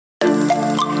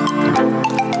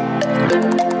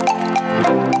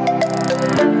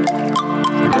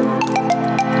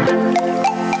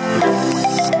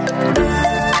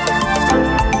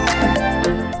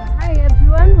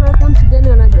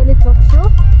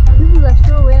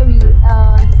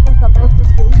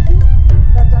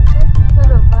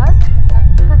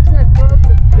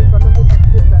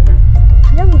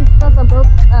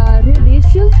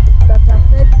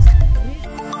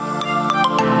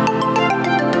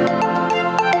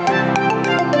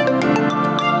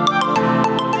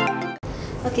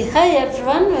Hi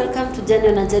everyone, welcome to Janny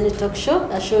and Janny Talk Show,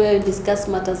 a show where we discuss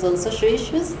matters on social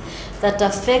issues that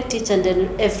affect each and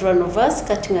every one of us,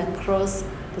 cutting across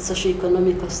the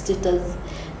socio-economic status.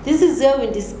 This is where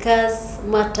we discuss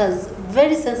matters,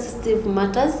 very sensitive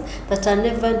matters that are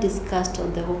never discussed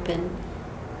on the open.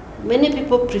 Many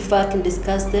people prefer to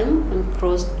discuss them on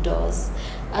closed doors.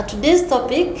 Today's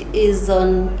topic is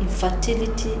on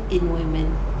infertility in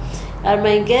women. And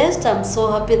my guest, I'm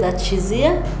so happy that she's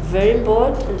here, very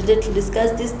bold, ready to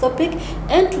discuss this topic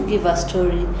and to give a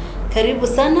story. Karibu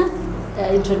sana,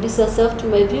 introduce yourself to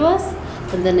my viewers,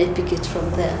 and then I pick it from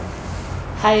there.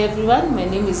 Hi everyone, my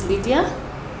name is Lydia,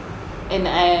 and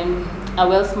I am a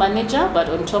wealth manager, but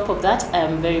on top of that, I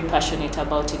am very passionate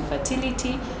about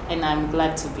infertility, and I'm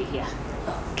glad to be here.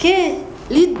 Okay,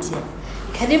 Lydia.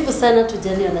 Karibu sana to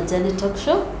Janny on a Janny Talk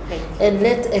Show, and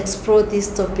let's explore this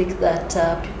topic that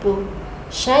people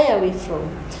shy away from.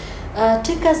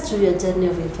 Take us through your journey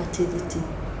of infertility.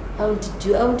 How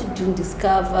did you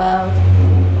discover?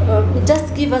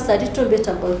 Just give us a little bit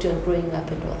about your growing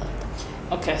up and all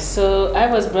that. Okay, so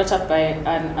I was brought up by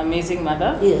an amazing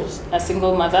mother, yes, a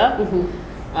single mother,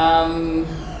 and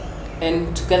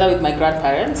together with my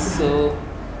grandparents. So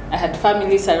I had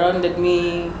family surrounded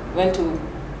me, went to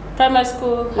primary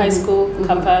school, high school,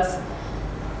 campus.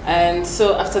 And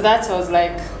so after that, I was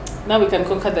like, now we can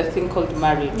conquer the thing called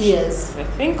marriage. Yes. The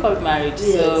thing called marriage.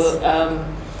 Yes.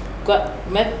 So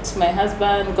met my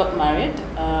husband, got married.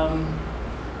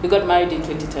 We got married in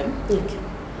 2010. Okay.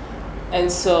 And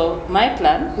so my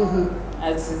plan,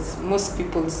 as is most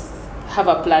people have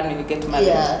a plan when you get married.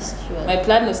 Yes, sure. My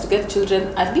plan was to get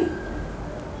children early,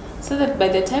 so that by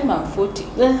the time I'm 40,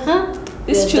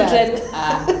 these children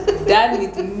are done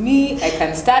with me. I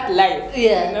can start life.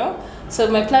 Yeah. You know. So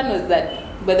my plan was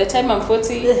that by the time I'm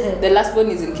 40, the last born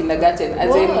is in kindergarten.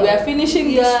 As in, we are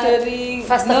finishing the story.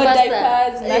 Faster.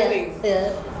 Diapers, nothing.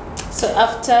 Yeah. So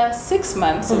after 6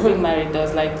 months of being married, I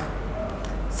was like,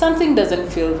 something doesn't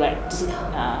feel right.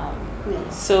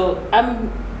 So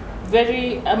I'm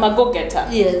a go-getter.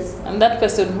 Yes. I'm that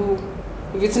person who,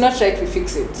 if it's not right, we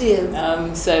fix it.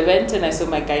 Yes. So I went and I saw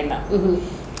my gyna.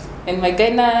 And my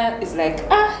gyna is like,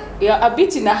 you're a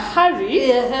bit in a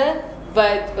hurry,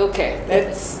 but okay,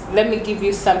 let me give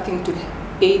you something to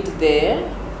aid there.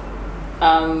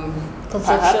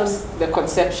 Perhaps the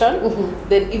conception.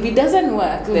 Then if it doesn't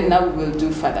work, then now we will do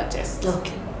further tests.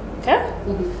 Okay?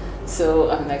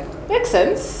 So I'm like, makes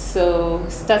sense. So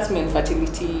starts me on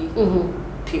fertility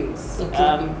pills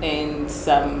and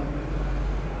some,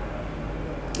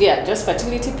 just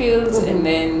fertility pills and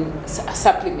then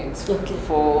supplements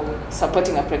for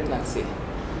supporting a pregnancy.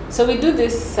 So we do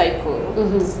this cycle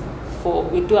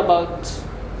we do about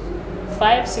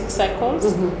 5-6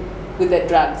 cycles with the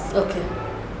drugs.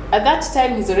 At that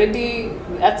time,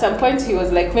 at some point he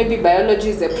was like, maybe biology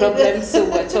is a problem, so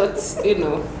we're taught,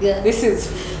 this is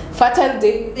fertile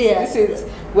day, this is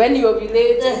when you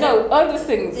ovulate, all these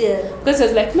things. Because he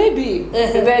was like, maybe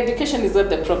the education is not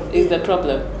the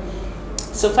problem.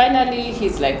 So finally,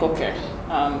 he's like, okay,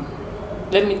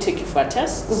 let me take you for a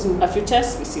test, a few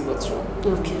tests, we see what's wrong.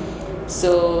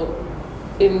 So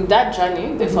in that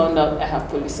journey, they found out I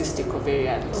have polycystic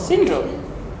ovarian syndrome.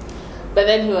 But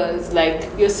then he was like,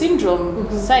 your syndrome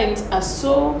signs are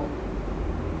so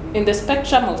in the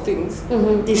spectrum of things.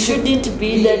 They shouldn't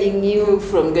be hindering you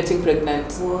from getting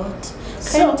pregnant. What?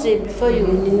 Kindly, before you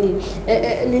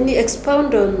Nini,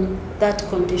 expound on that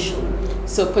condition.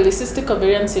 So polycystic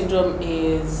ovarian syndrome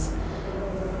is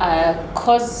a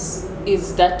cause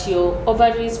is that your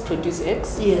ovaries produce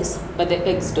eggs, but the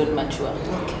eggs don't mature.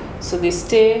 So they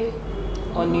stay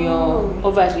on your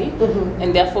ovary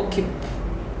and therefore keep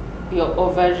your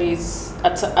ovaries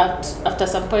after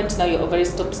some point. Now your ovary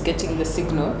stops getting the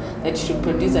signal that you should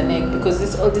produce an egg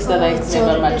because all these other eggs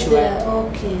never mature.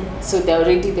 So they're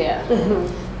already there.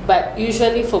 But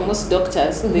usually for most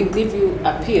doctors, they give you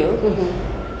a pill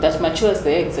that matures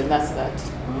the eggs, and that's that.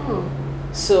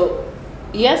 So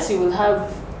yes, you will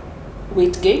have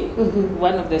weight gain.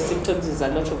 One of the symptoms is a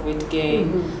lot of weight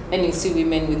gain. Then you see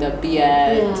women with a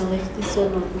beard. Like this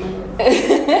one of mine.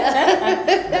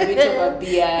 A bit of a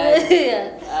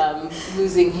beard.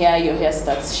 Losing hair, your hair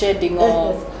starts shedding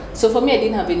off. So for me, I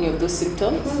didn't have any of those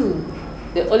symptoms.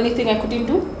 The only thing I couldn't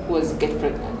do was get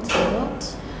pregnant.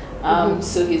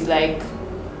 So he's like,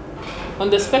 on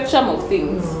the spectrum of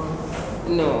things,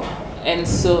 no. And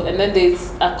then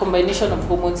there's a combination of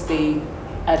hormones,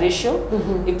 a ratio.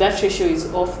 If that ratio is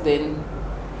off, then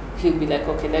he'll be like,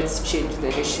 okay, let's change the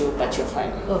ratio, but you're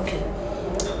fine.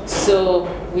 So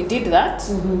we did that.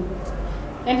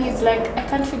 And he's like, I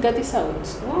can't figure this out.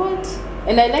 What?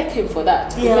 And I like him for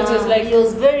that. Because he was like, he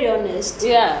was very honest.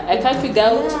 Yeah, I can't figure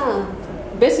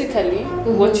out basically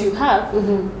what you have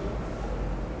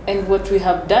and what we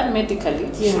have done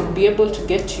medically should be able to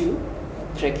get you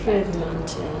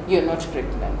pregnant. You're not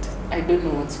pregnant. I don't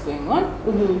know what's going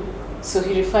on. So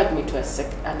he referred me to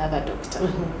another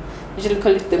doctor. Usually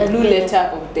call it the blue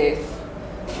letter of death.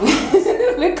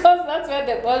 Because that's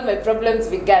where all my problems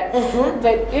began.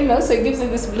 But so he gives me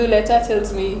this blue letter,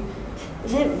 tells me,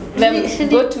 let me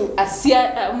go to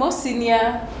a more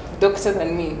senior doctor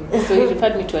than me. So he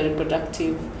referred me to a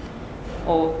reproductive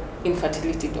or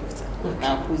infertility doctor.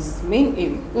 Now, whose main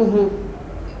aim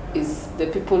is the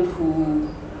people who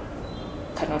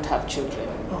cannot have children.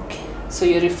 So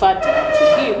you're referred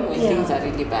to him when things are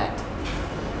really bad.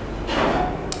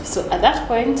 So at that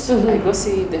point, I go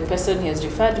see the person he has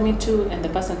referred me to, and the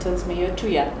person tells me, you're too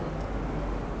young.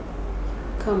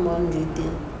 Come on,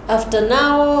 Lydia. After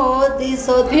now, all this,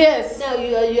 yes. Now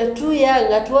you're too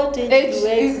young. At what age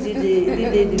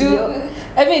did do?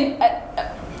 I mean,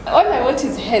 all I want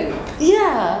is help.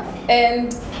 Yeah.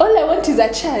 And all I want is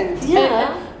a child.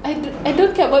 Yeah. I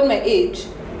don't care about my age,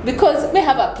 because I may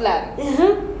have a plan.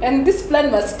 And this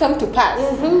plan must come to pass.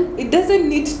 It doesn't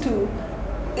need to...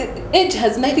 Age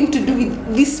has nothing to do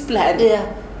with this plan.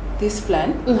 This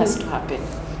plan has to happen.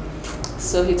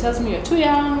 So he tells me, you're too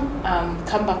young,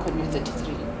 come back when you're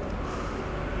 33.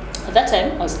 At that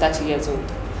time, I was 30 years old.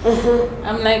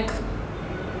 I'm like,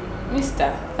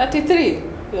 Mr. 33,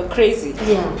 you're crazy.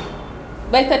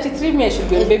 By 33, me, I should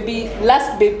be a baby,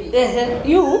 last baby.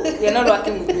 You're not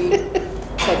working with me.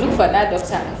 So I look for another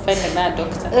doctor, I find another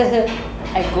doctor.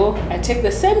 I go, I take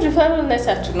the same referral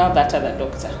letter to now that other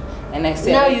doctor. And I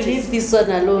say, now you leave this one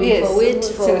alone.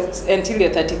 Yes, until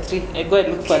you're 33. I go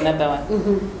and look for another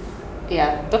one.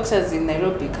 Yeah, doctors in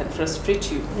Nairobi can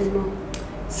frustrate you. I know.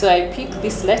 So I pick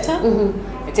this letter,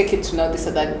 I take it to now this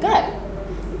other guy.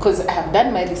 Because I have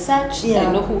done my research, I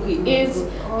know who he is.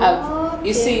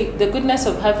 You see, the goodness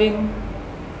of having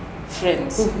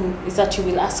friends is that you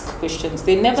will ask questions.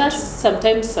 They never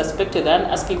sometimes suspected and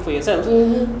asking for yourself.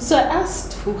 So I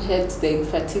asked who heads the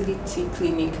infertility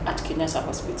clinic at Kenyatta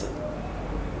Hospital.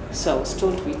 So I was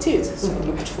told who it is. So I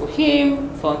looked for him,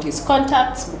 found his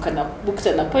contacts, booked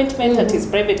an appointment at his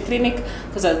private clinic,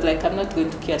 because I was like, I'm not going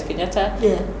to care at Kenyatta.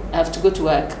 I have to go to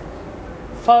work.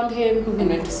 Found him and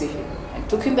went to see him. And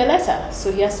took him the letter.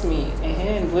 So he asked me,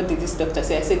 and what did this doctor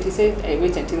say? He said, I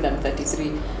wait until I'm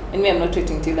 33. And me, I'm not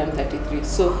waiting until I'm 33.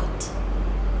 So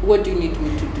what do you need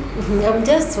me to do? I'm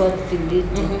just wondering,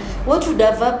 Lydia, what would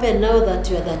have happened now that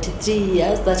you are 33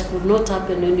 years that could not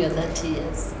happen when you are 30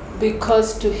 years?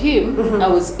 Because to him, I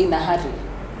was in a hurry.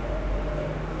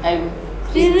 I'm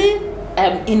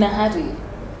in a hurry.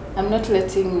 I'm not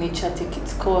letting nature take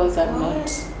its course.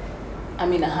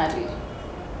 I'm in a hurry.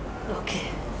 Okay.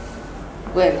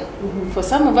 Well, for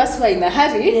some of us who are in a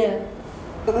hurry,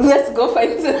 let's go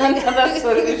find another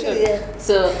solution.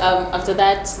 So after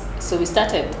that, so we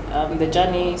started the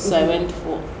journey. So I went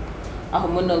for a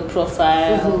hormonal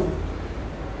profile.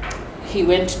 He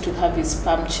went to have his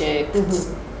sperm checked,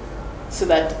 so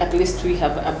that at least we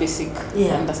have a basic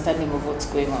understanding of what's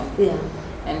going on.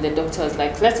 And the doctor was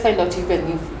like, let's find out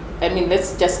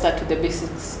let's just start with the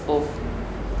basics of,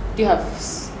 do you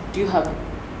have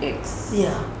eggs?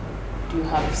 Do you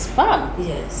have sperm?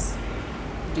 Yes.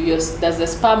 Does the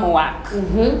sperm work?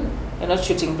 You're not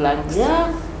shooting blanks.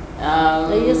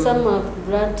 I use some of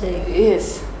blunt egg.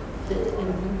 Yes.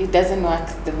 It doesn't work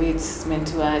the way it's meant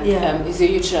to work. Is your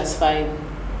uterus fine?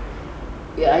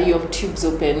 Are your tubes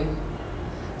open?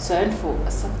 So I went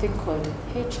for something called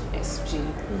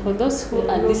HSG. For those who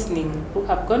are listening, who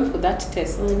have gone for that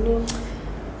test,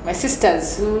 my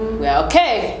sisters, we're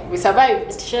okay. We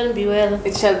survived. It shall be well.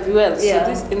 It shall be well.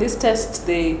 So in this test,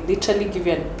 they literally give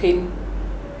you a pain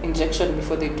injection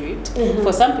before they do it.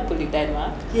 For some people, it didn't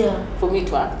work. For me,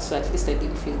 it worked. So at least I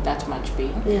didn't feel that much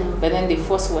pain. But then they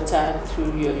force water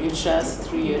through your uterus,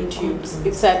 through your tubes.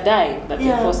 It's a dye that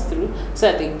they force through,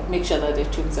 so that they make sure that the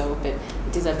tubes are open.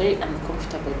 It is a very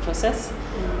uncomfortable process.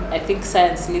 I think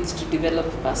science needs to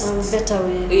develop past. Better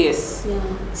way. Yes.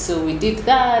 So we did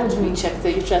that. We checked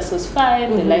the uterus was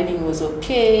fine. The lining was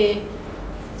okay.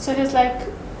 So he was like,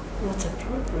 what's the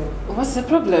problem? What's the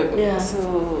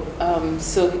problem?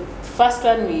 So first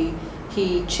one,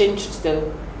 he changed the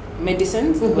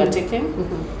medicines we were taking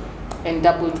and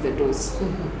doubled the dose.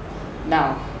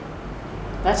 Now,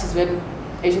 that is when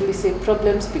I usually say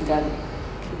problems began,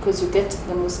 because you get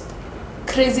the most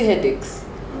crazy headaches.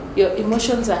 Your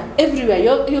emotions are everywhere.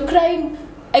 You're crying.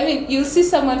 I mean, you see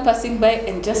someone passing by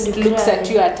and just looks at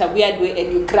you at a weird way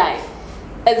and you cry.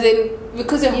 As in,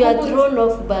 because you are thrown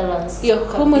off balance. Your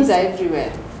hormones are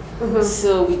everywhere.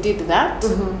 So we did that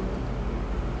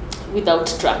without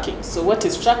tracking. So what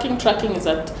is tracking? Tracking is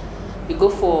that you go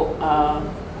for a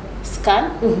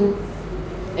scan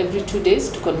every 2 days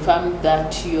to confirm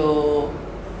that your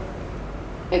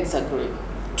eggs are growing.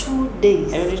 2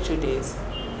 days? Every 2 days.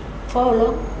 For how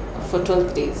long? For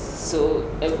 12 days. So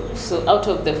out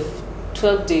of the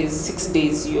 12 days, 6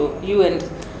 days, you and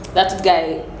that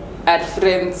guy are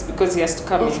friends because he has to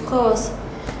come in. Of course.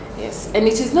 Yes, and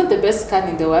it is not the best scan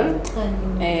in the world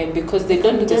because they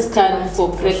don't do the scan for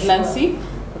pregnancy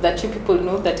that you people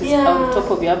know that is on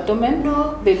top of your abdomen.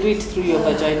 No. They do it through your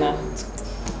vagina.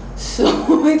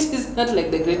 So it is not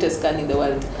like the greatest scan in the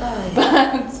world.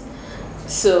 But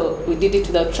so we did it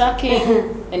without tracking,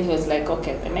 and he was like,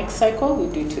 okay, the next cycle we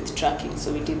do it with tracking.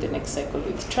 So we did the next cycle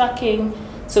with tracking.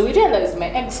 So we realized my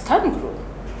eggs can grow.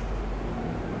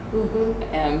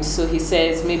 So he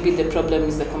says maybe the problem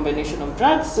is the combination of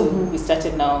drugs. So we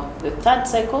started now the third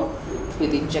cycle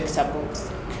with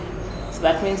injectables. So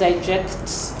that means I inject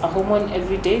a hormone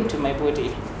every day into my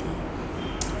body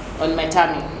on my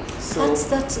tummy. So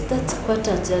that's quite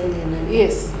a journey.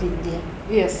 Yes. Lydia.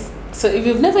 Yes. So if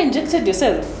you've never injected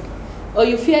yourself or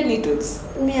you fear needles,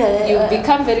 you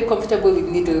become very comfortable with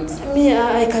needles.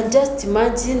 I can just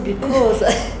imagine because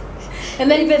and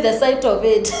then even the sight of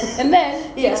it. And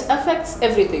then it affects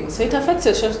everything. So it affects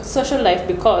your social life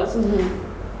because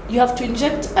you have to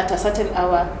inject at a certain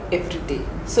hour every day.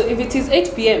 So if it is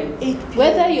 8 p.m.,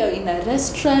 whether you're in a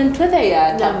restaurant, whether you're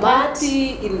at a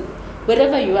party,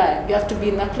 wherever you are, you have to be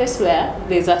in a place where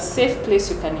there's a safe place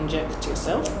you can inject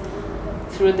yourself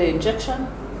through the injection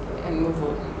and move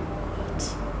on.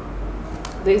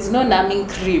 There is no numbing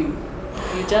cream.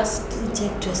 You just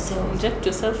inject yourself. Inject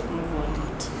yourself, move on.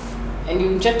 And you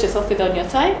inject yourself either on your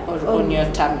thigh or on your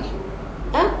tummy.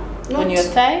 On your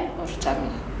thigh or tummy.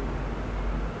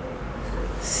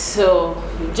 So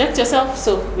you inject yourself.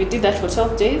 So we did that for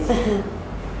 12 days.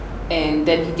 And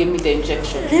then he gave me the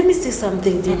injection. Let me say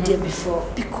something, Lydia, before.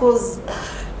 Because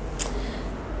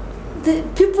the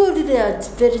people really are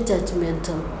very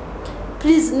judgmental.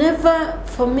 Please never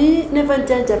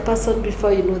judge a person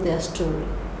before you know their story.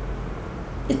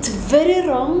 It's very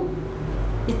wrong.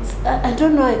 I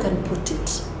don't know how I can put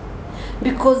it.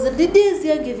 Because Lydia is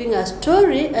here giving a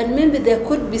story, and maybe there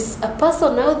could be a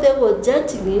person out there who was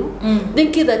judging you,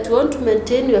 thinking that you want to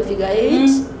maintain your figure 8.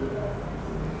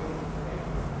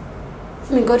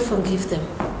 May God forgive them.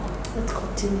 Let's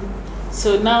continue.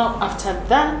 So now after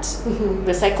that,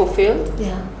 the cycle failed.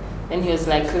 Yeah. And he was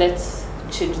like, let's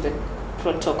change the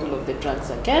protocol of the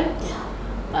drugs again.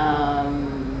 Yeah.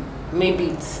 Maybe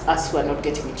it's us who are not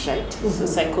getting it right. So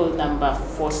cycle number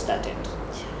 4 started,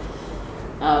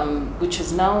 which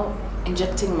was now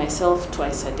injecting myself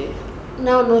twice a day.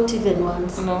 Now not even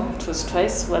once. No, it was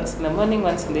twice, once in the morning,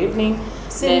 once in the evening.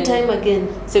 Same time again.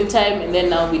 Same time, and then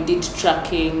now we did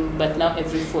tracking, but now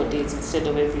every 4 days instead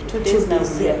of every 2 days. Now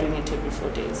we are doing it every 4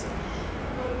 days.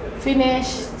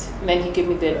 Finished, then he gave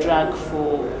me the drug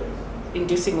for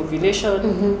inducing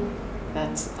ovulation.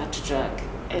 That's that drug.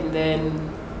 And then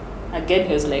again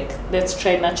he was like, let's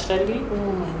try naturally.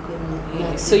 Oh my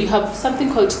goodness. So you have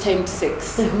something called timed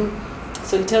sex.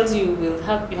 So he tells you you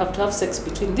have to have sex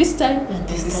between this time and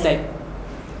this time.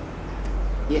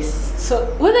 Yes. So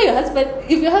whether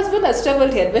if your husband has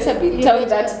traveled, he had better be in town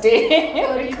that day.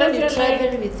 Or because you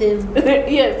travel with him.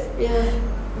 Yes. Yeah.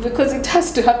 Because it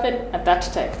has to happen at that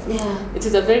time. Yeah. It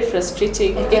is a very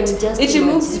frustrating. It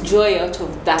removes joy out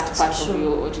of that part of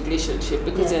your relationship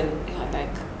because you're like,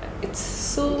 it's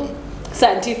so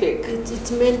scientific.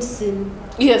 It's medicine.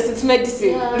 Yes, it's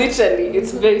medicine. Literally,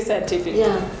 it's very scientific.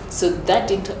 Yeah. So that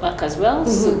didn't work as well.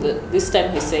 So this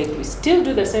time he said we still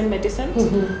do the same medicines,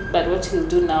 but what he'll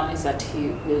do now is that he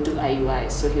will do IUI.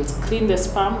 So he'll clean the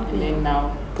sperm and then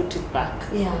now put it back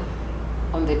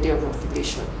on the day of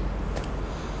ovulation.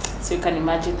 So you can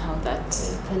imagine how that.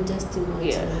 I can just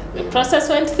imagine. The process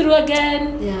went through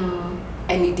again. Yeah.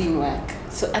 And it didn't work.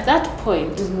 So at that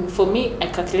point, for me, I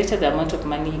calculated the amount of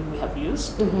money we have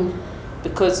used.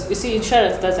 Because you see,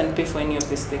 insurance doesn't pay for any of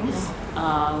these things.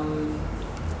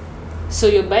 So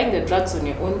you're buying the drugs on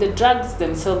your own. The drugs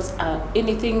themselves are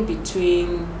anything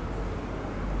between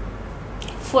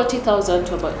 40,000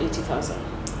 to about 80,000.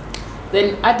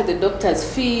 Then add the doctor's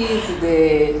fees,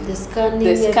 the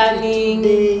scanning,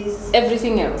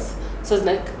 everything else. So it's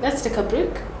like, let's take a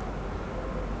break.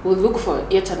 We'll look for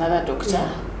yet another doctor.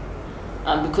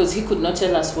 Because he could not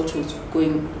tell us what was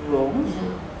going wrong.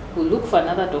 We'll look for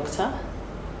another doctor.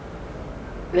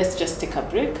 Let's just take a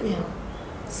break.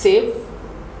 Save,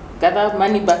 gather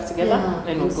money back together,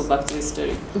 then we'll go back to the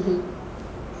story.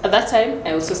 at that time,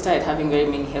 I also started having very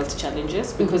many health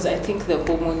challenges because I think the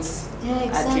hormones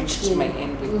had reached my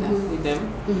end with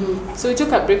them. So we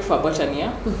took a break for about a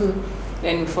year.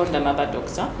 Then we found another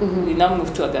doctor. We now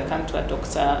moved to Aga Khan, to a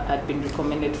doctor had been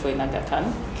recommended for in Aga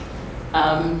Khan.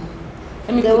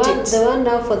 The one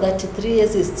now for 33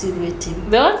 years is still waiting.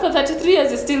 The one for 33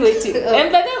 years is still waiting.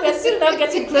 And by then we're still now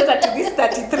getting closer to this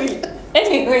 33.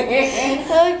 Anyway.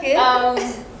 Okay.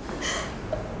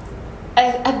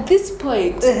 At this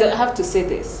point, I have to say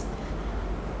this.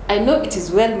 I know it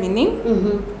is well-meaning.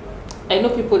 I know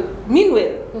people mean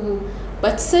well.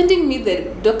 But sending me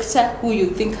the doctor who you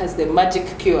think has the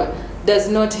magic cure does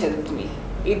not help me.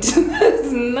 It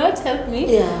does not help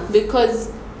me because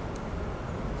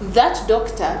that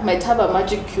doctor might have a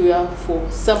magic cure for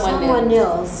someone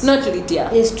else. Not Lydia.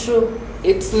 It's true.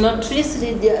 It's not. Please,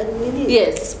 Lydia.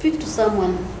 Yes. Speak to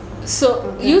someone.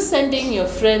 So you sending your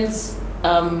friends,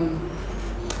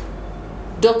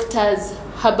 doctors,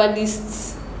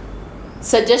 herbalists,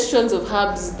 suggestions of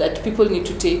herbs that people need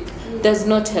to take does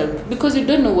not help because you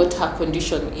don't know what her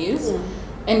condition is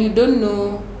and you don't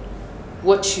know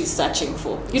what she's searching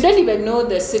for. You don't even know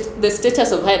the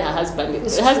status of her and her husband.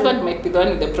 The husband might be the one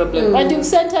with the problem. But you've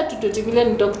sent her to 20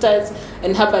 million doctors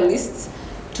and herbalists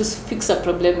to fix a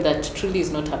problem that truly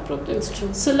is not her problem. It's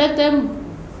true. So allow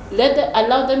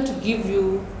them to give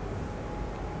you,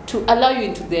 to allow you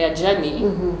into their journey,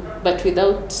 but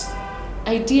without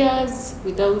ideas,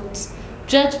 without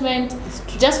judgment.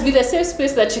 Just be the safe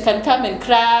space that she can come and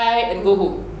cry and go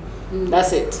home.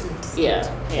 That's it. Yeah.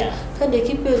 Can they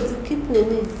keep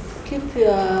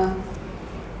your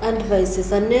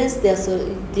advices unless they are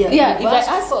if I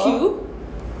ask you,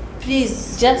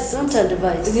 please just don't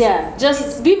advise.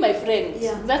 Just be my friend.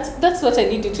 That's what I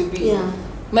need you to be.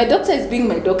 My doctor is being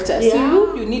my doctor,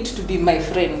 so you need to be my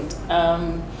friend.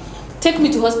 Take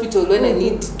me to hospital when I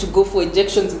need to go for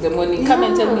injections in the morning. Come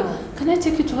and tell me, can I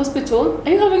take you to hospital? Are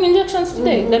you having injections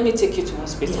today? Let me take you to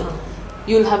hospital.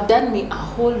 You'll have done me a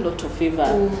whole lot of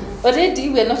favor. Already,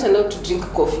 we are not allowed to drink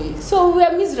coffee. So we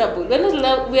are miserable. We're not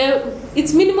allowed,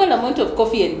 it's minimal amount of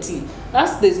coffee and tea.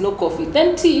 Us, there's no coffee.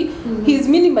 Then tea, he's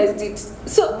minimized it.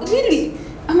 So really,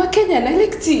 I'm a Kenyan, I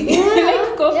like tea. I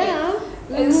like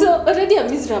coffee. So already I'm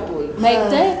miserable. My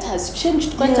diet has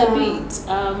changed quite a bit.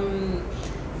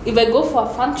 If I go for a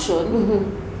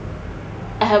function,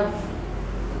 I have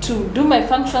to do my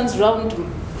functions round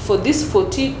for this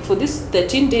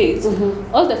 13 days.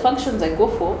 All the functions I go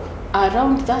for are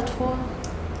around that whole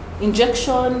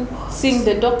injection, seeing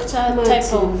the doctor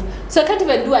type of. So I can't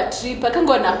even do a trip. I can't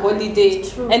go on a holiday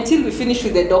until we finish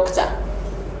with the doctor.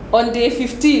 On day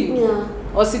 15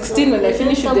 or 16 when I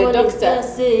finish with the doctor. They're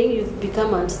saying you've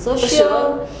become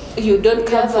antisocial. You don't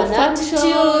come for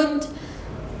function.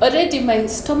 Already my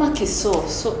stomach is sore,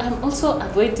 so I'm also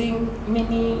avoiding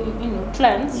many,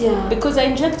 plans because I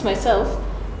inject myself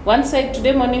one side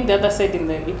today morning, the other side in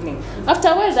the evening. After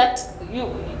a while, that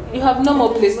you have no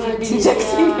more place to be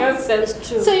injecting yourself,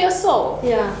 so you're sore.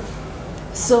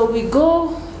 So we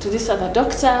go to this other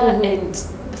doctor, and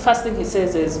the first thing he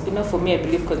says is, for me, I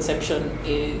believe conception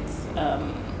is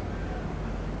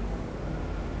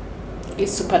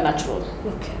supernatural.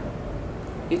 Okay,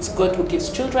 it's God who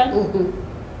gives children.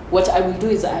 What I will do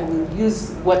is I will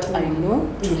use what I know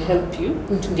to help you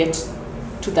to get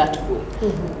to that goal.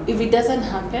 If it doesn't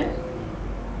happen,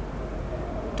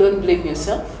 don't blame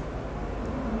yourself.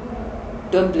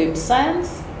 Don't blame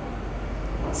science.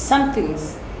 Some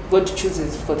things God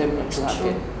chooses for them not to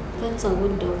happen. That's a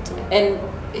good doctor. And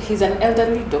he's an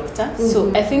elderly doctor,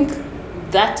 so I think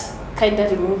that kind of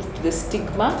removed the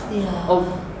stigma of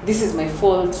this is my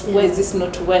fault, why is this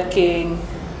not working?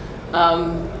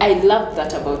 I love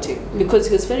that about him because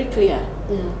he was very clear.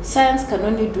 Science can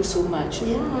only do so much.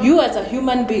 You as a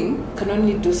human being can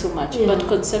only do so much, but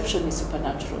conception is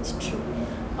supernatural. It's true.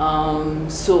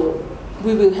 So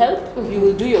we will help. You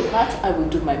will do your part. I will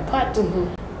do my part.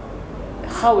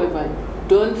 However,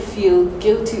 don't feel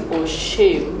guilty or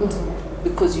shamed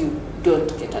because you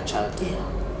don't get a child.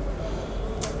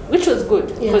 Which was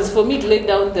good because for me it laid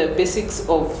down the basics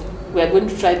of we are going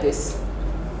to try this.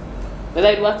 Whether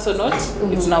it works or not,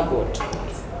 it's now good.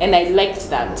 And I liked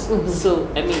that. So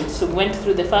we went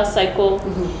through the first cycle.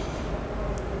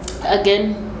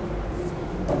 Again,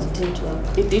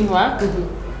 it didn't work.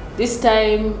 This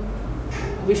time,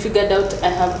 we figured out I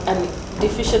have a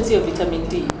deficiency of vitamin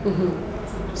D.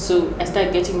 So I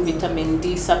started getting vitamin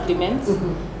D supplements.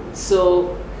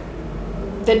 So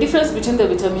the difference between the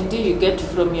vitamin D you get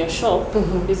from your shop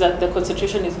is that the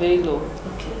concentration is very low.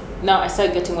 Now I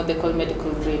started getting what they call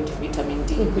medical grade vitamin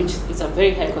D, which is a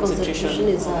very high concentration.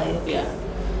 Is high.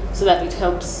 So that it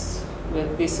helps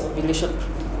with this ovulation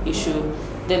issue.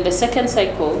 Then the second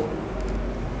cycle,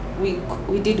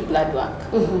 we did blood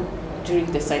work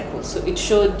during the cycle. So it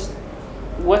showed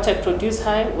what I produce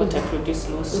high, what I produce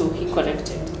low, so he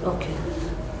corrected. Okay.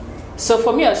 So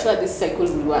for me, I was sure this cycle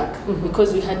will work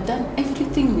because we had done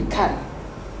everything we can.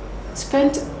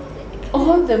 Spent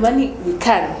all the money we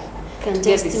can to get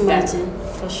Just this imagine,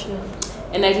 done. for sure.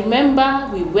 And I remember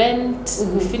we went,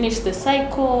 we finished the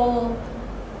cycle,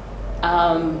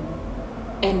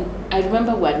 and I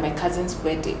remember we had my cousin's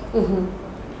wedding.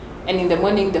 And in the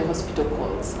morning, the hospital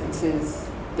calls and says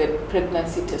the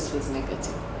pregnancy test was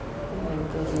negative. Oh my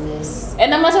goodness.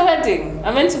 And I'm at a wedding.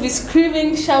 I'm meant to be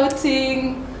screaming,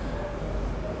 shouting,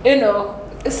 you know,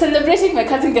 celebrating my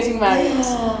cousin getting married.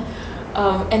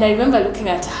 Yeah. And I remember looking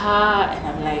at her and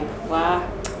I'm like, wow,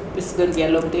 this is going to be a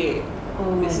long day.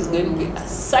 Oh This is going to be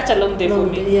such a long day for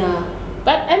me. Yeah.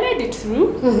 But I made it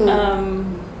through.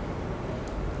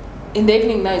 In the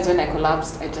evening now is when I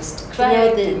collapsed. I just cried.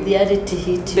 Yeah, the reality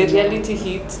hit. The reality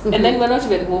hit. And then we're not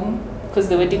even home because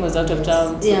the wedding was out of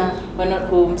town. So Yeah. we're not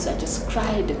home. So I just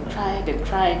cried and cried and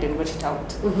cried and got it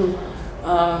out.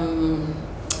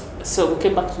 So we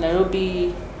came back to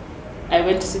Nairobi. I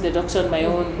went to see the doctor on my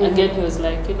own. Again, he was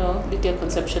like, you know, Lydia,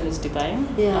 conception is divine.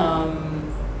 Yeah.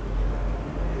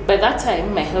 By that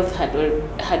time, my health had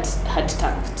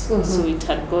tanked. So it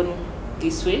had gone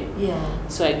this way. Yeah.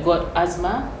 So I got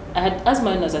asthma. I had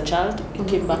asthma when I was a child. It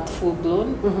came back full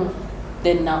blown.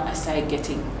 Then now I started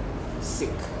getting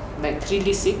sick, like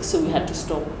really sick. So we had to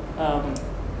stop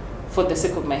for the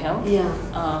sake of my health. Yeah.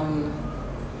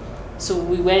 So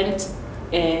we went,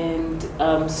 and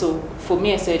so for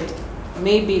me, I said,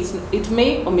 maybe it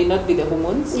may or may not be the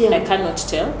hormones. Yeah. I cannot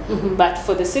tell. But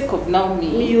for the sake of now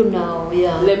me, You now,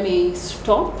 yeah. let me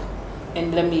stop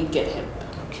and let me get help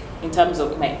in terms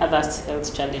of my other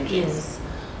health challenges. Yes.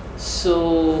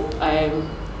 So I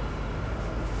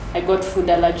got food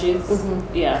allergies.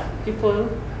 Yeah, people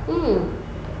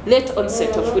late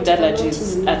onset of food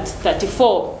allergies at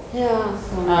 34.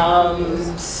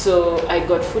 Yeah. So I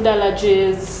got food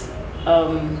allergies.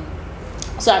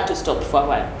 So I had to stop for a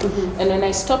while. And when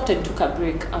I stopped and took a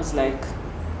break, I was like,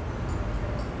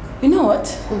 you know what?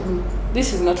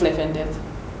 This is not life and death.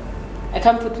 I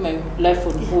can't put my life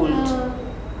on hold. Yeah.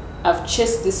 I've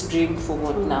chased this dream for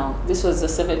what now? This was the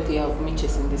 7th year of me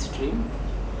chasing this dream.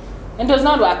 And it was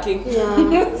not working. Yeah.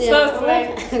 So I was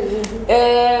like,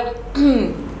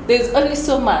 there's only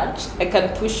so much I can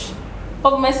push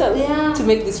of myself to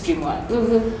make this dream work.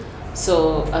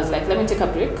 So I was like, let me take a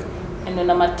break. And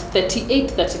when I'm at 38,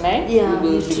 39, we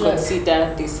will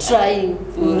reconsider this. Trying.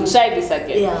 We will try this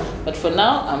again. Yeah. But for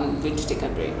now, I'm going to take a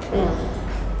break. Yeah.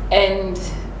 And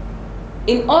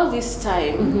in all this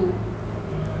time,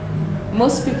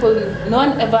 most people,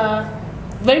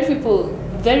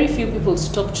 very few people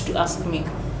stopped to ask me,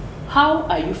 how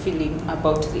are you feeling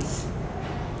about this?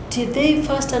 Did they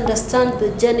first understand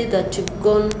the journey that you've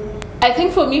gone? I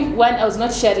think for me, one, I was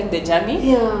not sharing the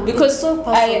journey. Yeah. Because so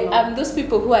I am those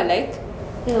people who are like,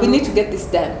 we need to get this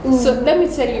done. So let me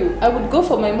tell you, I would go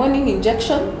for my morning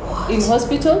injection in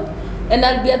hospital, and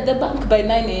I'll be at the bank by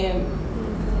 9 a.m.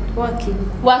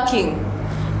 Working.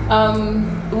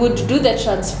 Would do the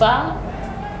transfer,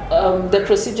 the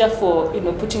procedure for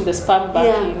putting the sperm back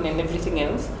in and everything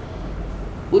else.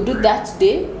 Would do that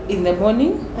day in the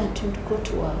morning. And you'd go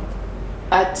to work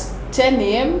at 10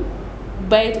 a.m.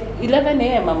 By 11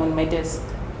 a.m. I'm on my desk.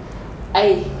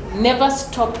 I never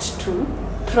stopped to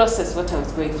process what I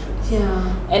was going through.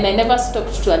 Yeah. And I never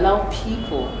stopped to allow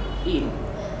people in.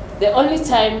 The only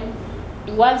time,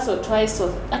 once or twice,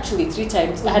 or actually 3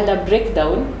 times, I had a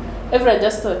breakdown. Everyone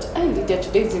just thought, Lydia,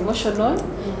 today is emotional.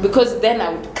 Because then I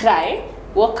would cry,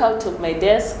 walk out of my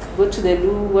desk, go to the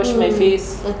loo, wash my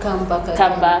face, and come back,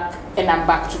 and I'm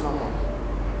back to normal.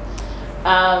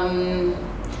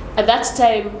 At that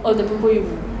time, all the people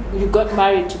you got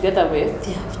married together with,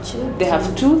 they have children. They have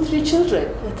 2-3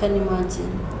 children. I can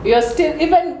imagine. You're still,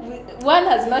 even one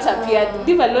has not appeared,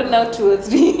 leave alone now 2 or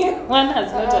 3, one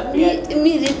has not appeared.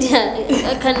 Me, Lydia,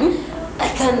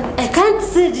 I can't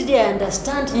say really I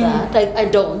understand that. I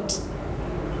don't.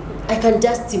 I can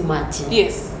just imagine.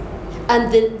 Yes.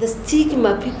 And the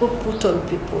stigma people put on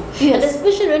people. Yes. And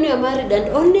especially when you're married and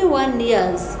only 1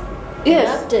 year.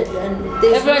 Yes. And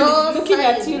there's everyone no is looking sign.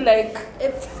 at you like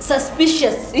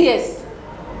suspicious. Yes.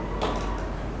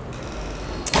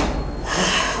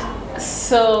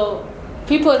 So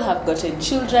people have gotten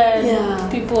children. Yeah.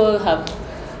 People have.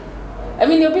 I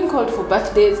mean, you're being called for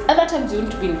birthdays. Other times you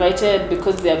want to be invited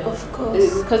because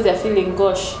they're feeling,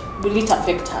 gosh, will it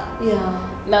affect her?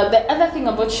 Yeah. Now the other thing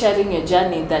about sharing your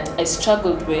journey that I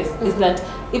struggled with is that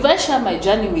if I share my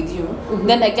journey with you,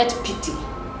 then I get pity.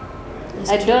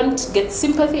 I don't get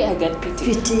sympathy, I get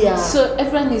pity. So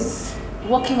everyone is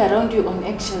walking around you on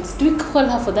eggshells. Do we call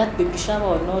her for that baby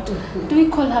shower or not? Do we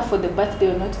call her for the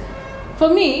birthday or not? For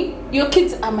me, your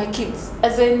kids are my kids.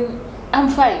 As in, I'm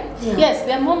fine. Yes,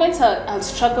 there are moments I'll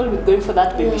struggle with going for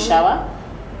that baby shower.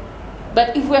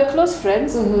 But if we're close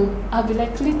friends, I'll be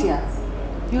like, Lydia,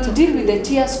 you'll deal with the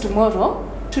tears tomorrow.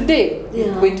 Today,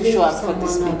 you're going to show up for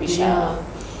this baby shower.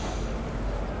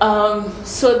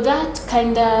 So that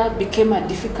kind of became a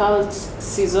difficult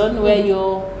season where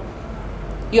you're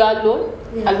alone.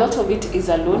 A lot of it is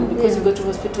alone because you go to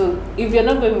hospital. If you're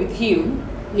not going with him,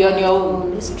 you're on your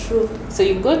own. It's true. So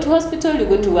you go to hospital, you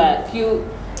go to work.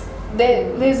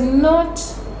 There's not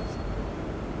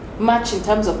much in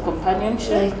terms of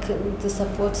companionship. Like the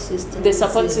support system. The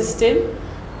support system.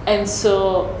 And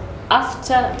so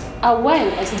after a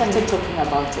while, I started talking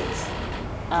about it.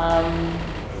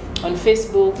 On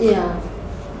Facebook.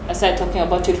 I started talking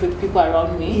about it with people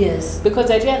around me. Yes.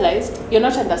 Because I realized you're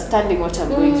not understanding what I'm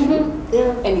going through.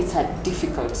 And it's a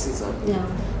difficult season.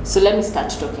 So let me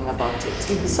start talking about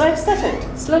it. So I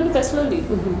started, slowly by slowly.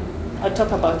 I'll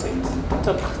talk about it.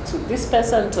 Talk to this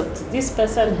person, talk to this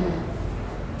person.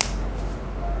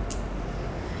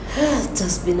 It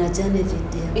has been a journey,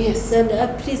 Lydia. Yes.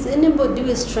 And please, anybody who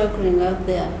is struggling out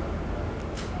there,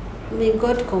 may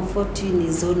God comfort you in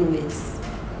His own ways.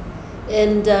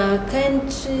 And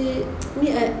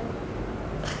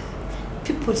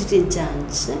people didn't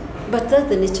judge, but that's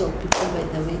the nature of people, by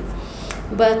the way.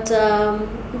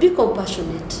 But be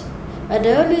compassionate. And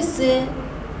I always say,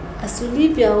 as you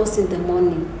leave your house in the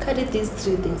morning, carry these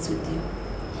 3 things with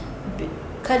you.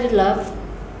 Carry love,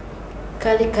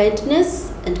 carry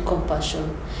kindness, and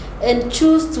compassion. And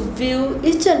choose to view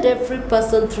each and every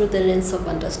person through the lens of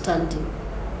understanding.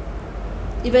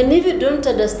 Even if you don't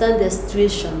understand their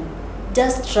situation,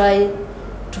 just try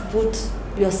to put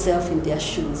yourself in their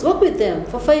shoes. Walk with them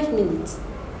for 5 minutes.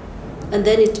 And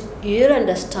then you'll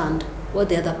understand what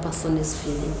the other person is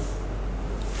feeling.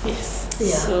 Yes.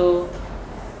 So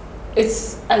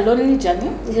it's a lonely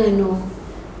journey. I know.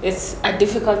 It's a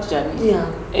difficult journey.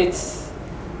 It's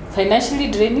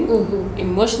financially draining,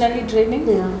 emotionally draining,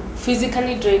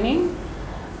 physically draining.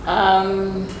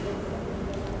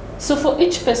 So for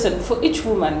each person, for each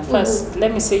woman, first,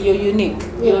 let me say you're unique.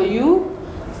 You're you,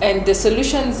 and the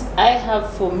solutions I have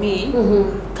for me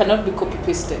cannot be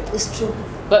copy-pasted. It's true.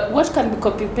 But what can be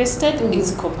copy-pasted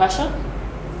is compassion,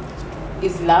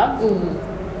 is love,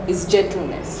 is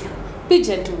gentleness. Be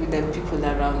gentle with the people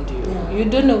around you. You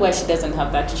don't know why she doesn't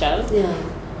have that child.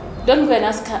 Don't go and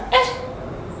ask her,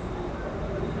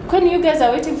 when you guys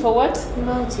are waiting for what?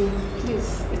 Imagine.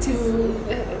 Please, it is...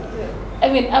 I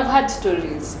mean, I've had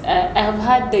stories. I have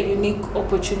had the unique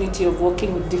opportunity of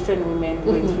working with different women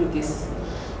going through this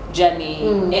journey.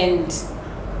 And,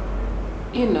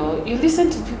 you know, you listen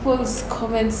to people's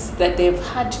comments that they've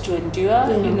had to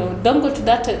endure. You know, don't go to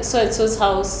that so-and-so's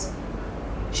house.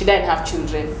 She didn't have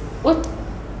children. What?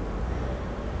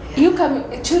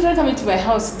 Children coming to my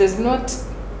house does not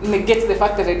negate the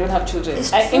fact that I don't have children. In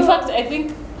fact, I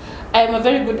think I am a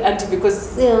very good auntie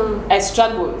because I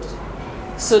struggled.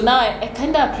 So now I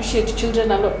kind of appreciate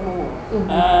children a lot more.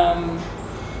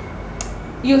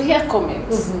 You hear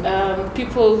comments,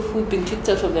 people who've been kicked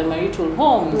out of their marital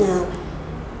homes,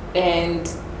 and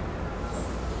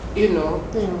you know,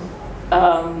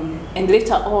 and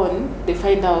later on they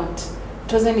find out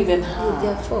it wasn't even her.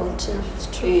 Their fault. It's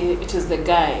true. It was the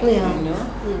guy. You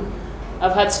know,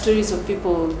 I've had stories of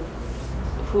people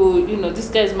who, you know, this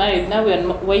guy's married, now we're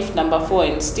on wife number 4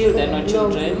 and still they're not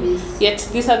children. Yet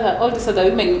all these other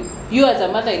women, you as a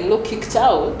mother-in-law kicked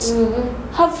out,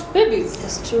 have babies.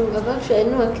 That's true. I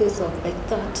know a case of like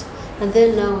that. And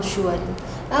then now, surely,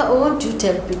 what do you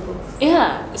tell people?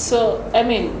 So, I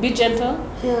mean, be gentle.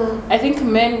 I think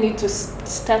men need to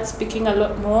start speaking a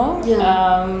lot more.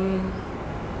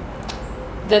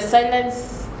 The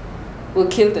silence will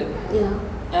kill them.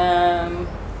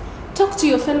 Talk to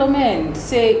your fellow men.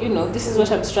 Say, you know, this is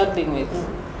what I'm struggling with.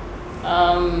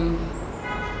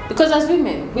 Because as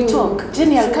women, we talk.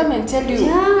 Janny, I'll come and tell you.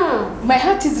 My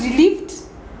heart is relieved.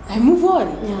 I move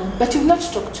on. But you've not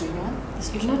talked to anyone.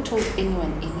 You've not told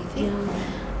anyone anything.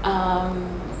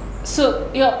 So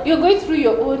you're going through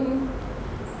your own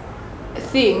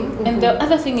thing. And the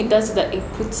other thing it does is that it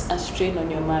puts a strain on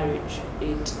your marriage.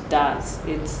 It does.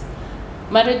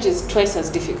 Marriage is twice as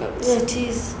difficult. It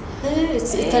is.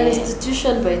 It's an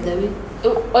institution, by the way.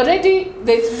 Already,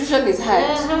 the institution is hard.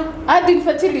 Add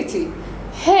infertility.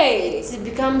 It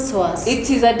becomes worse. It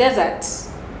is a desert.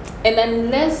 And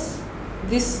unless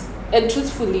this, and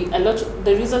truthfully,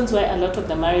 the reasons why a lot of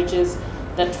the marriages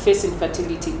that face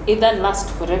infertility either last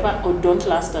forever or don't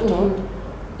last at all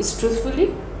is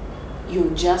truthfully,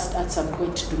 you just at some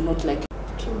point do not like it.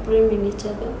 Blaming each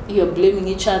other. You're blaming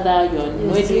each other, you're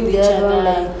annoyed with each other.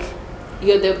 Like,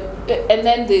 you're and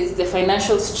then there's the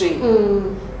financial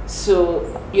strain. So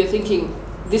you're thinking,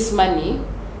 this money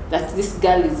that this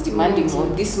girl is demanding or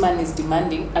this man is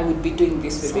demanding, I would be doing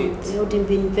this with it. I wouldn't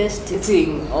be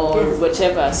investing. Or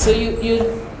whatever. So you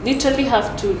literally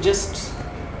have to just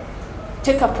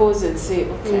take a pause and say,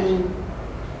 okay,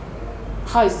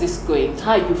 how is this going?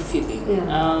 How are you feeling?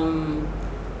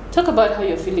 Talk about how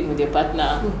you're feeling with your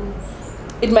partner.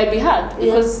 It might be hard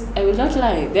because I will not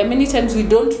lie. There are many times we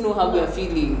don't know how we are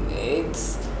feeling.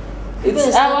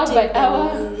 It's hour by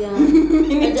hour,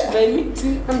 minute by minute.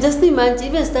 I'm just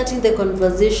imagining, even starting the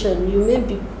conversation, you may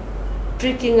be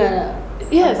pricking a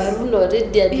balloon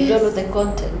already and you don't know the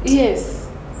content. Yes.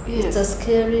 It's a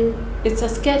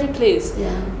scary place.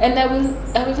 And I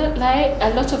will not lie,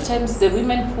 a lot of times the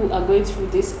women who are going through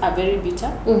this are very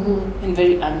bitter and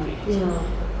very angry.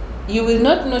 You will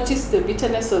not notice the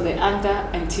bitterness or the anger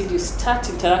until you start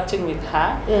interacting with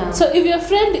her. So if your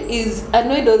friend is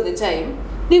annoyed all the time,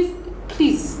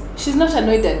 please, she's not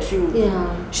annoyed at you.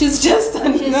 She's just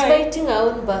annoyed. She's fighting her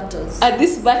own battles. At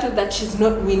this battle that she's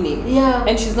not winning.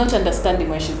 And she's not understanding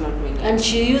why she's not winning. And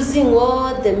she's using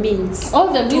all the means.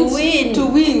 To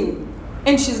win.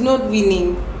 And she's not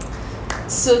winning.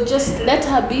 So just let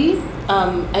her be.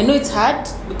 I know it's hard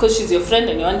because she's your friend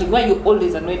and you're wondering why you're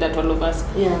always annoyed at all of us.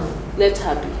 Let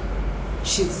her be.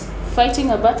 She's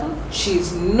fighting a battle.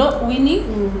 She's not winning.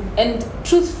 And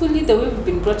truthfully, the way we've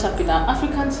been brought up in our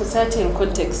African society and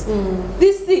context,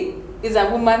 this thing is a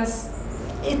woman's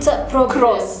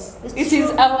cross. It is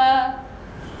our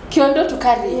kiondo to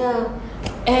carry.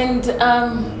 And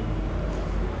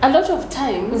a lot of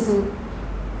times,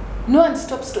 no one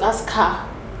stops to ask her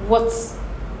what's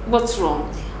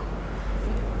wrong.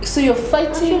 So you're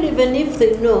fighting. Actually, even if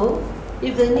they know,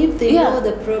 know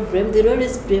the problem, they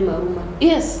always blame a woman.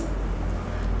 Yes.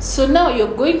 So now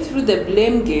you're going through the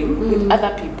blame game with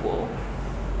other people.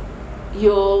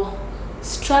 You're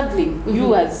struggling,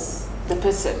 you as the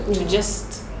person, to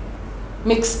just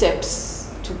make steps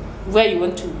to where you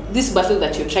want to, this battle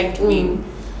that you're trying to win.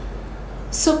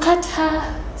 So cut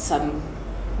her some,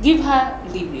 give her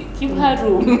leeway, give her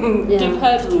room, give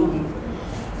her room.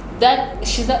 That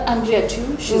she's not angry at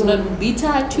you, she's not bitter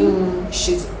at you,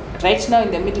 she's right now in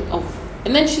the middle of,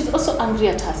 and then she's also angry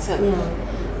at herself.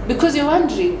 Because you're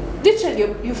wondering,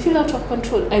 literally you feel out of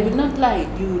control. I will not lie,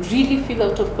 you really feel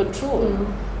out of control.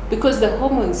 Because the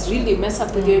hormones really mess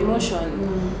up with your emotion.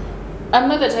 I'm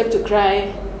not the type to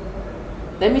cry.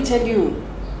 Let me tell you,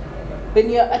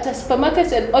 when you're at a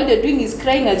supermarket and all you're doing is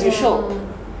crying as you shop,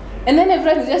 and then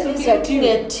everyone is just looking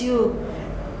at you.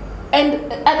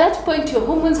 And at that point, your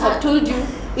hormones have told you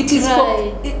it is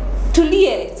for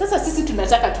tulie. Sasa sisi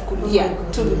tunataka tukulia,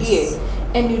 tulie,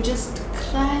 and you just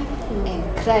cry and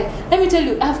cry. Let me tell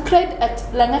you, I've cried at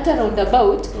Langata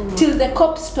roundabout till the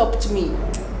cop stopped me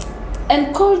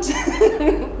and called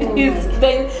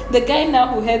the guy now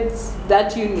who heads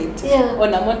that unit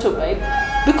on a motorbike,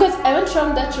 because I went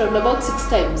around that roundabout 6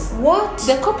 times. What?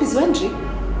 The cop is wondering,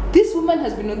 this woman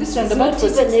has been on this roundabout for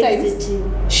 6 times.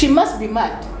 She must be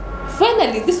mad.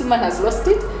 Finally, this woman has lost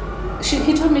it.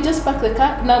 He told me, just park the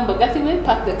car. Now Mbagathi way,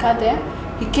 park the car there.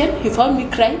 He came, he found me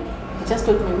crying. He just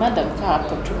told me, Madam,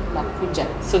 nakuja.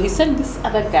 So he sent this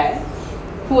other guy,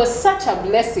 who was such a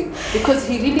blessing, because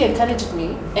he really encouraged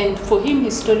me. And for him,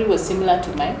 his story was similar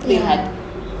to mine. They had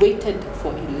waited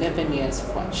for 11 years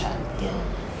for a child.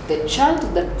 The child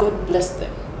that God blessed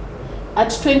them.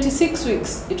 At 26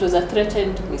 weeks, it was a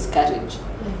threatened miscarriage.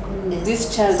 My goodness.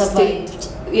 This child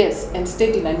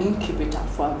stayed in an incubator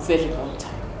for a very long time.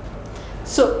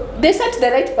 So they sent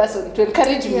the right person to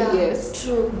encourage me. Yes,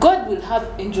 true. God will have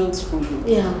angels for you.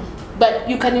 But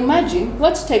you can imagine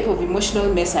what type of emotional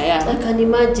mess I am. I can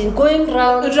imagine going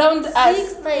around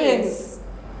 6 times,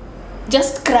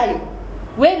 just crying,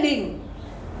 wailing.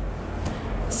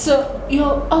 So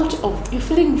you're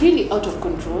feeling really out of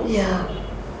control.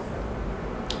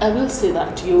 I will say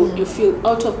that you feel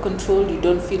out of control. You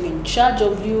don't feel in charge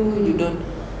of you. You don't.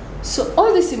 So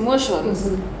all these emotions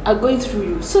are going through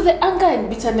you. So the anger and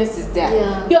bitterness is there.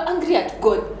 You're angry at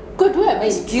God. God, why am I in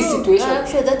this situation?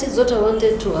 Actually, that is what I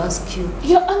wanted to ask you.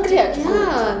 You're angry at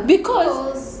God.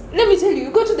 Because, let me tell you, you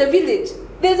go to the village,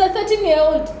 there's a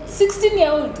 13-year-old,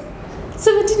 16-year-old,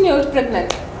 17-year-old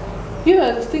pregnant. You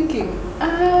are thinking,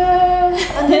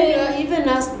 And then you even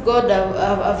ask God,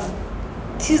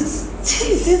 this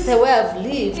is the way I've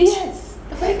lived. Yes.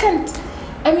 I can't.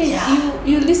 I mean,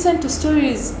 you listen to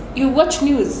stories you watch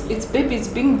news, it's babies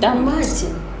being dumped.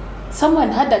 Imagine. Someone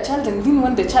had a child and didn't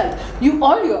want the child.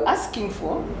 All you're asking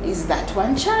for is that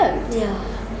one child. Yeah.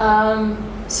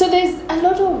 So there's a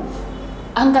lot of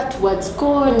anger towards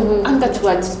God, anger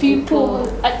towards people.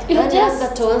 You're just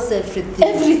anger towards everything.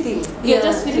 Everything. You're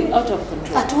just feeling out of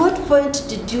control. At what point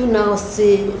did you now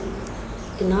say,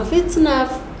 enough, it's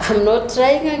enough, I'm not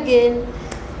trying again?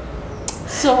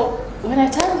 So when I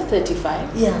turned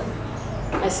 35, yeah,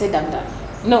 I said I'm done.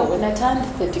 No, when I turned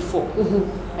 34,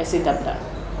 I said I'm done.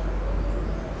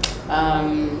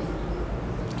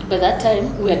 By that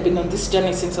time, we had been on this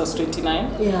journey since I was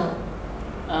 29. Yeah.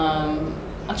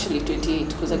 Actually 28,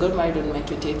 because I got married on my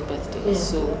 28th birthday. Yeah.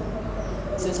 So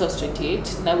since I was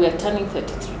 28, now we are turning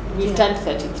 33. We've turned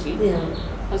 33. Yeah.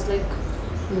 I was like,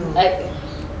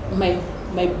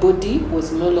 my body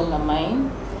was no longer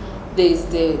mine. There's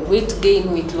the weight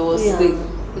gain, weight loss,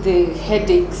 the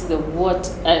headaches, the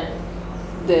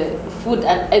food,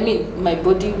 and I mean, my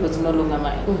body was no longer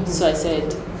mine. So I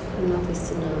said, enough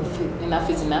is enough. Enough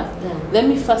is enough. Yeah. Let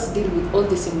me first deal with all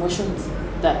these emotions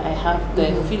that I have,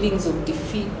 the feelings of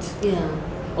defeat,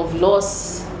 of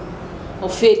loss,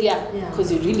 of failure,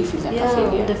 because you really feel like a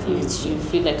failure. Definitely. You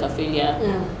feel like a failure.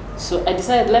 Yeah. So I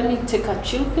decided, let me take a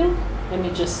chill pill. Let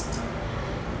me just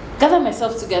gather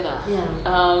myself together. Yeah.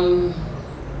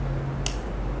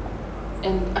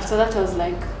 And after that, I was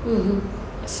like,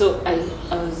 so I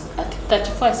was at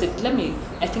 34. I said,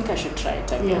 I think I should try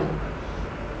it again. Yeah.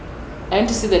 I went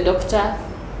to see the doctor.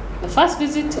 The first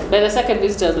visit, by the second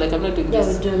visit, I was like, I'm not doing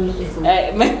this.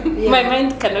 My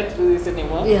mind cannot do this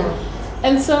anymore. Yeah.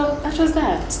 And so that was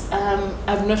that.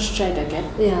 I've not tried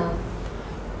again. Yeah.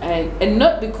 And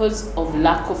not because of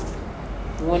lack of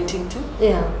wanting to.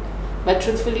 Yeah. But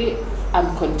truthfully,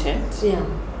 I'm content. Yeah.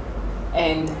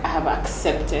 And I have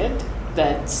accepted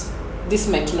that this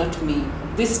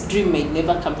dream may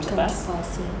never come to pass.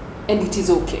 And it is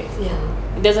okay. Yeah.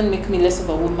 It doesn't make me less of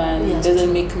a woman. Yes. It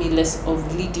doesn't make me less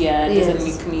of Lydia. It doesn't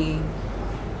make me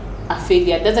a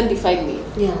failure. It doesn't define me.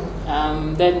 Yeah.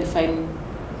 Doesn't define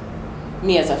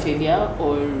me as a failure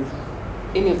or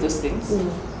any of those things.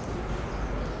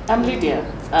 I'm Lydia.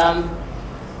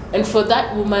 And for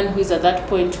that woman who is at that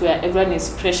point where everyone is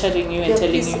pressuring you and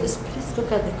telling you. Please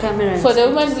look at the camera. For the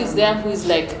woman who is there who is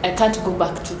like, I can't go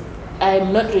back to,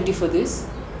 I'm not ready for this,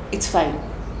 it's fine.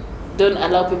 Don't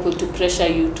allow people to pressure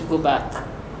you to go back.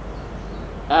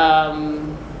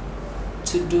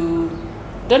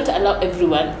 Don't allow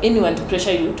anyone to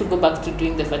pressure you to go back to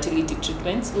doing the fertility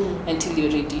treatments until you're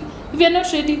ready. If you're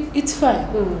not ready, it's fine.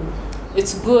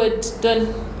 It's good.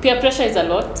 Peer pressure is a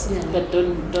lot, but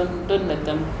don't let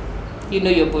them. You know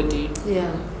your body.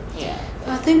 Yeah.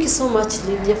 Thank you so much,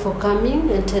 Lydia, for coming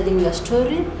and telling your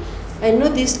story. I know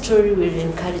this story will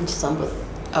encourage somebody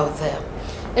out there.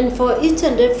 And for each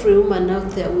and every woman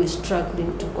out there who is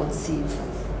struggling to conceive,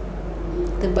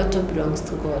 the battle belongs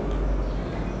to God.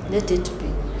 Let it be.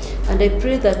 And I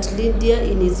pray that Lydia,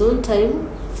 in his own time,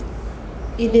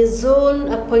 in his own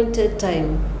appointed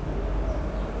time,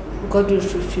 God will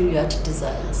fulfill your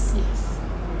desires. Yes.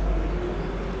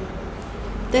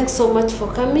 Thanks so much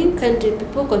for coming. Kindly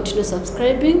people, continue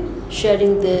subscribing,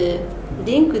 sharing the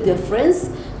link with your friends.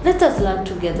 Let us learn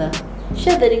together.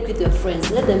 Share the link with your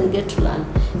friends. Let them get to learn.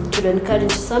 It will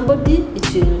encourage somebody.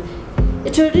 It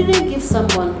will really give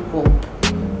someone hope.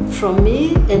 From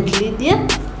me and Lydia.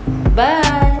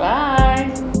 Bye.